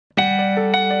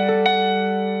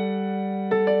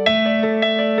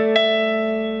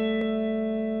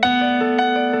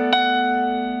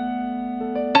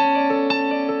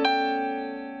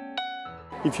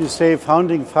If you say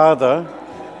founding father,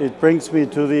 it brings me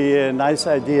to the nice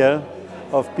idea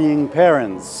of being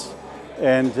parents.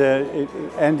 And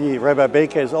Rabbi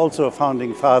Baker is also a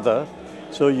founding father,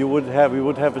 so we would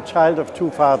have a child of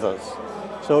two fathers.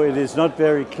 So it is not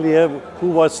very clear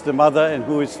who was the mother and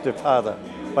who is the father.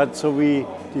 But so we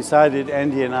decided,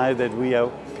 Andy and I, that we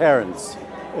are parents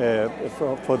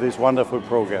for this wonderful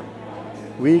program.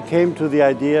 We came to the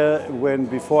idea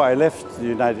before I left the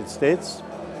United States,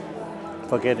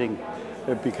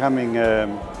 becoming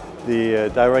the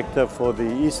director for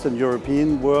the Eastern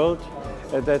European world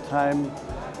at that time.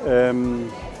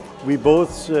 We both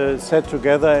sat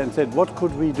together and said, what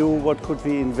could we do, what could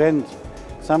we invent?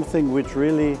 Something which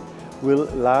really will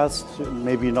last,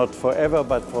 maybe not forever,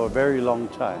 but for a very long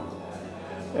time.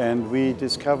 And we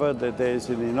discovered that there is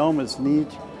an enormous need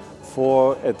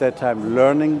for, at that time,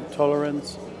 learning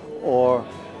tolerance or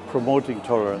promoting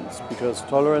tolerance, because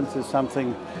tolerance is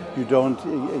something you don't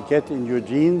get in your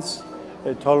genes.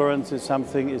 Tolerance is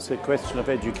a question of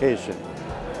education.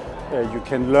 You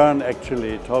can learn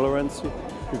actually tolerance.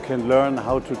 You can learn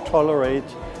how to tolerate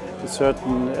a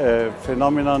certain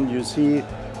phenomenon you see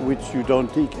which you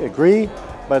don't agree,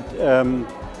 but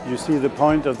you see the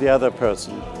point of the other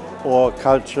person, or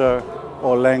culture,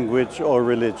 or language, or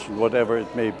religion, whatever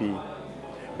it may be.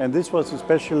 And this was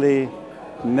especially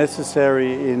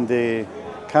necessary in the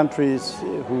countries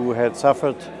who had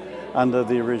suffered under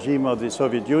the regime of the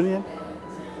Soviet Union,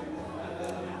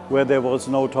 where there was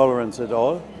no tolerance at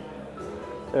all.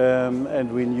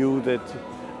 And we knew that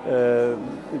the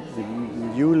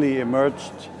newly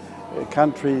emerged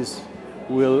countries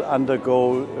will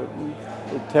undergo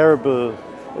terrible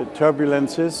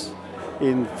turbulences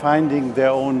in finding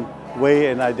their own way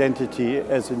and identity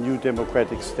as a new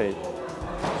democratic state.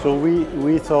 So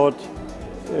we thought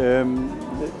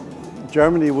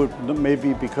Germany would,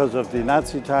 maybe because of the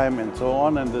Nazi time and so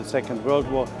on, and the Second World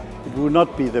War, it would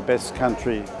not be the best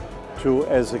country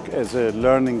as a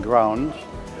learning ground.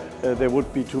 There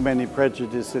would be too many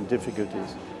prejudices and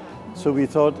difficulties. So we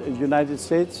thought, United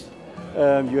States,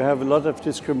 you have a lot of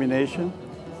discrimination,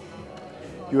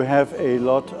 you have a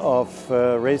lot of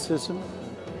racism,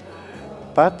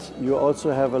 but you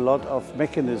also have a lot of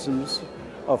mechanisms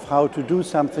of how to do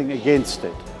something against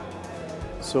it.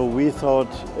 So we thought,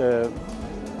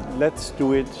 let's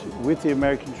do it with the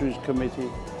American Jewish Committee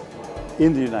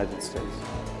in the United States.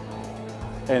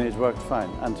 And it worked fine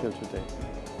until today.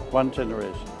 One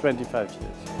generation, 25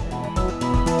 years.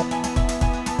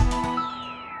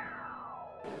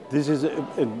 This is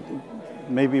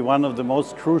maybe one of the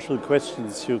most crucial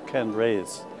questions you can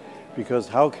raise, because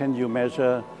how can you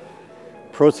measure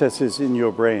processes in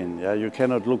your brain? Yeah? You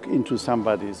cannot look into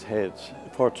somebody's head,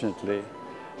 fortunately.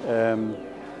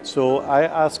 So I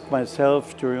asked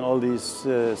myself during all these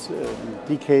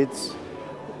decades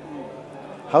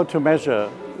how to measure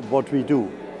what we do.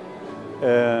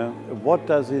 What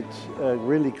does it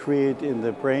really create in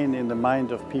the brain, in the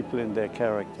mind of people, in their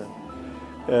character?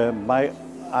 My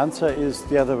answer is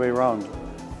the other way around.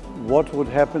 What would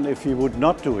happen if we would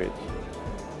not do it?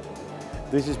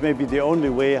 This is maybe the only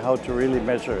way how to really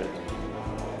measure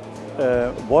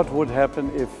it. What would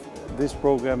happen if this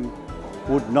program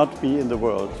would not be in the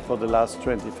world for the last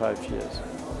 25 years?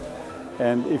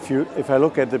 And if I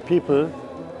look at the people,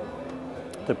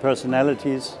 the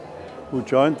personalities who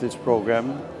joined this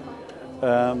program,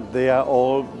 they are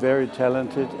all very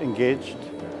talented, engaged,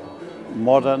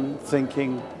 modern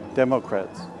thinking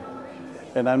Democrats.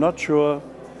 And I'm not sure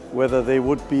whether they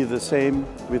would be the same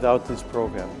without this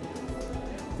program.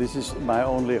 This is my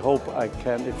only hope I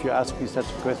can, if you ask me such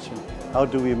a question, how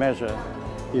do we measure?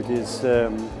 It is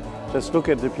just look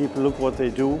at the people, look what they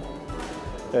do,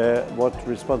 what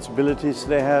responsibilities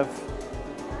they have,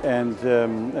 and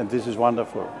this is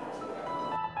wonderful.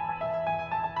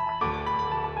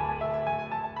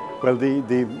 Well,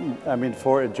 I mean,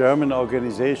 for a German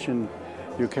organization,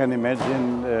 you can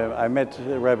imagine, I met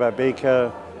Rabbi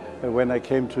Baker when I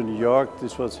came to New York.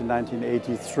 This was in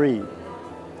 1983.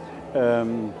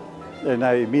 And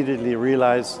I immediately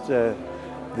realized the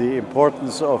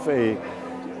importance of a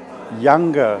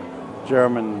younger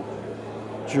German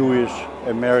Jewish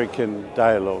American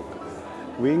dialogue.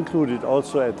 We included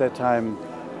also at that time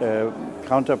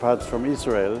counterparts from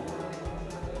Israel.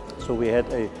 So we had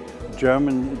a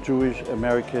German Jewish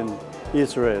American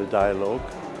Israel dialogue,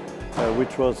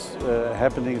 which was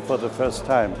happening for the first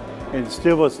time. And it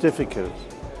still was difficult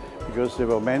because there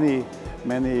were many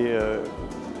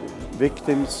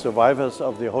victims, survivors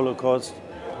of the Holocaust,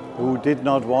 who did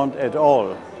not want at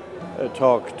all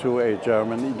talk to a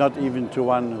German, not even to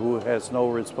one who has no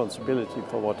responsibility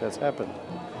for what has happened.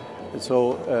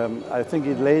 So I think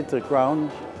it laid the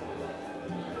ground,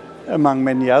 among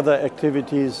many other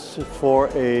activities, for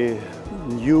a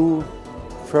new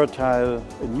fertile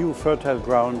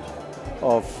ground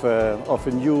of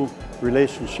a new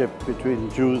relationship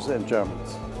between Jews and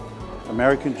Germans.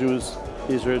 American Jews,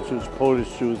 Israel Jews,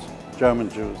 Polish Jews, German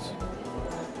Jews.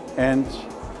 And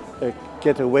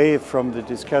get away from the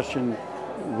discussion,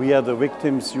 we are the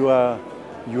victims, you are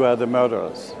the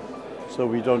murderers. So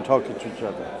we don't talk to each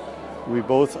other. We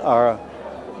both are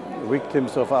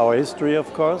victims of our history,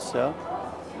 of course. Yeah?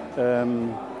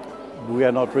 We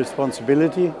are not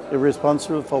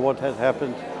irresponsible for what has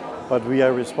happened, but we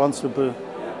are responsible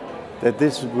that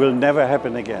this will never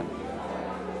happen again.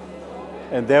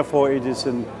 And therefore it is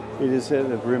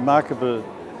a remarkable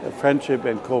friendship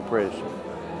and cooperation.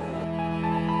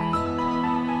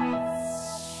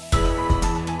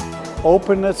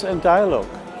 Openness and dialogue.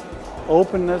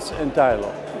 Openness and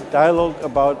dialogue. Dialogue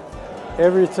about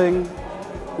everything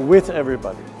with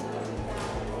everybody.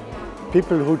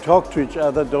 People who talk to each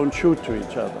other don't shoot to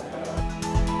each other.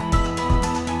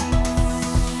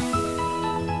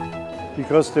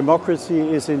 Because democracy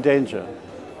is in danger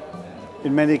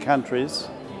in many countries.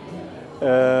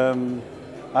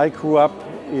 I grew up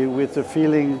with the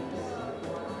feeling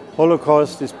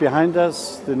Holocaust is behind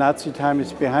us, the Nazi time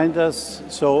is behind us,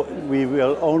 so we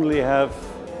will only have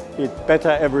it better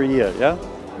every year, yeah?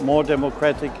 More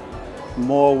democratic,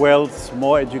 more wealth,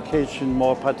 more education,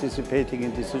 more participating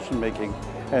in decision making.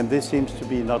 And this seems to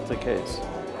be not the case.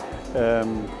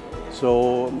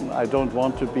 So I don't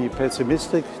want to be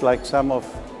pessimistic like some of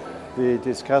the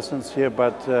discussants here,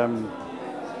 but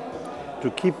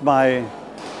to keep my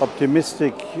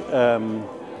optimistic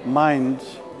mind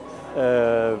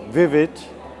vivid,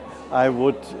 I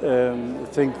would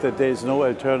think that there is no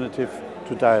alternative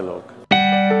to dialogue.